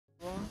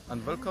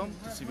and welcome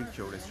to Civil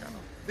Curious channel.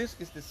 This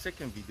is the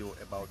second video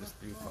about the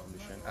steel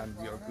foundation, and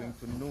we are going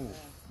to know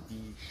the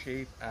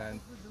shape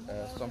and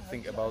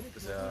something about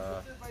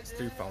the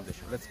steel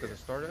foundation. Let's get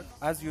started.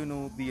 As you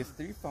know, the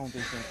steel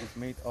foundation is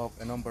made of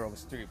a number of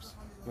strips.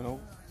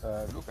 Look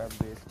at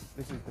this.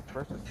 This is the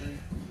first strip,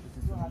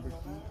 this is the number 2,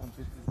 and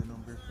this is the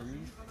number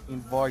 3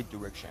 in Y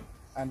direction.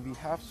 And we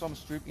have some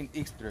strip in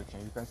X direction.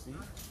 You can see.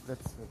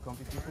 Let's come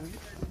quickly.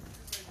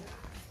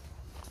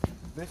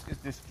 This is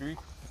the strip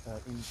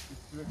in X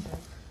direction,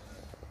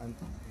 and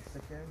the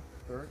second,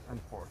 third, and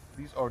fourth.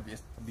 These are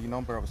the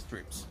number of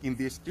strips. In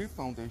the strip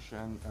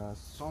foundation,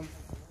 some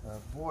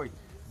void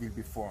will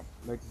be formed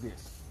like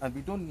this, and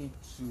we don't need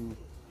to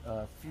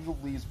fill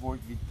this void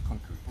with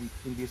concrete.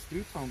 In the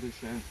strip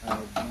foundation,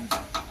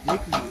 the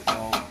degree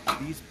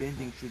of this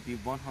bending should be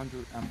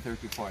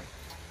 135.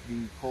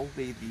 We call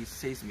it the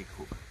seismic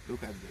hook.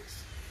 Look at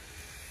this.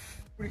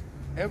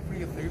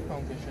 Every strip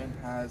foundation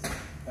has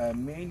a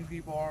main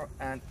rebar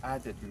and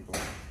added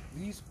rebar.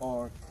 These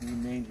are the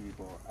main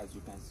rebar, as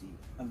you can see,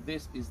 and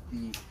this is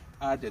the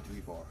added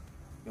rebar.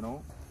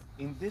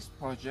 In this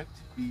project,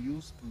 we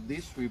use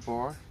this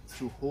rebar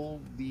to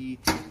hold the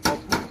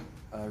upper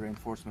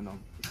reinforcement of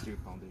the strip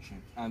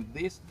foundation, and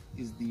this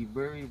is the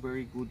very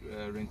good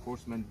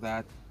reinforcement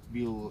that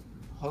will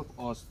help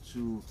us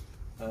to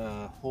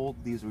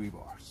hold these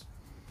rebars.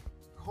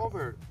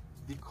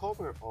 The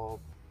cover of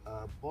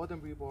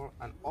bottom rebar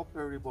and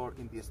upper rebar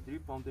in the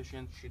strip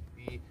foundation should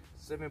be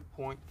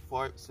 7.5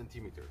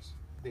 centimeters.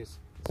 This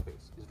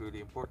space is really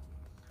important.